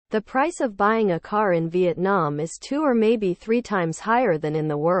The price of buying a car in Vietnam is 2 or maybe 3 times higher than in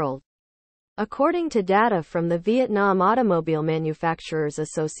the world. According to data from the Vietnam Automobile Manufacturers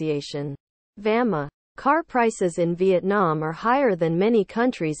Association, VAMA, car prices in Vietnam are higher than many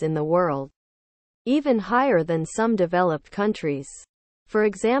countries in the world, even higher than some developed countries. For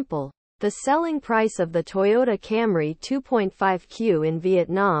example, the selling price of the Toyota Camry 2.5Q in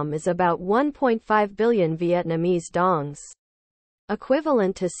Vietnam is about 1.5 billion Vietnamese dongs,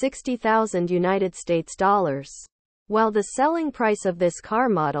 equivalent to 60,000 United States dollars, while the selling price of this car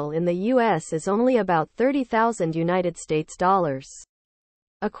model in the US is only about 30,000 United States dollars,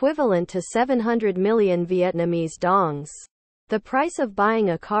 equivalent to 700 million Vietnamese dongs. The price of buying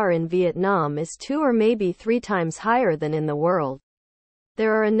a car in Vietnam is 2 or maybe 3 times higher than in the world.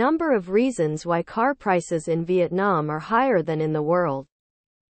 There are a number of reasons why car prices in Vietnam are higher than in the world,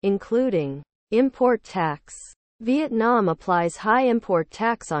 including import tax. Vietnam applies high import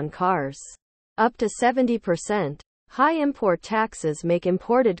tax on cars, up to 70%. High import taxes make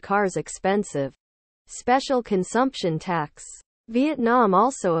imported cars expensive. Special consumption tax. Vietnam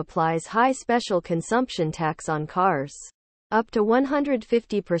also applies high special consumption tax on cars, up to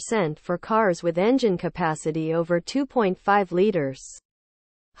 150% for cars with engine capacity over 2.5 liters.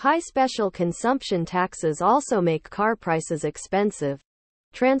 High special consumption taxes also make car prices expensive.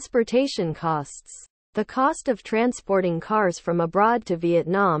 Transportation costs. The cost of transporting cars from abroad to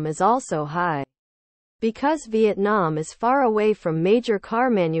Vietnam is also high. Because Vietnam is far away from major car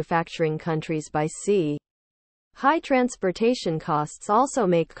manufacturing countries by sea, high transportation costs also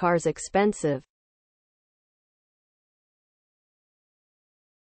make cars expensive.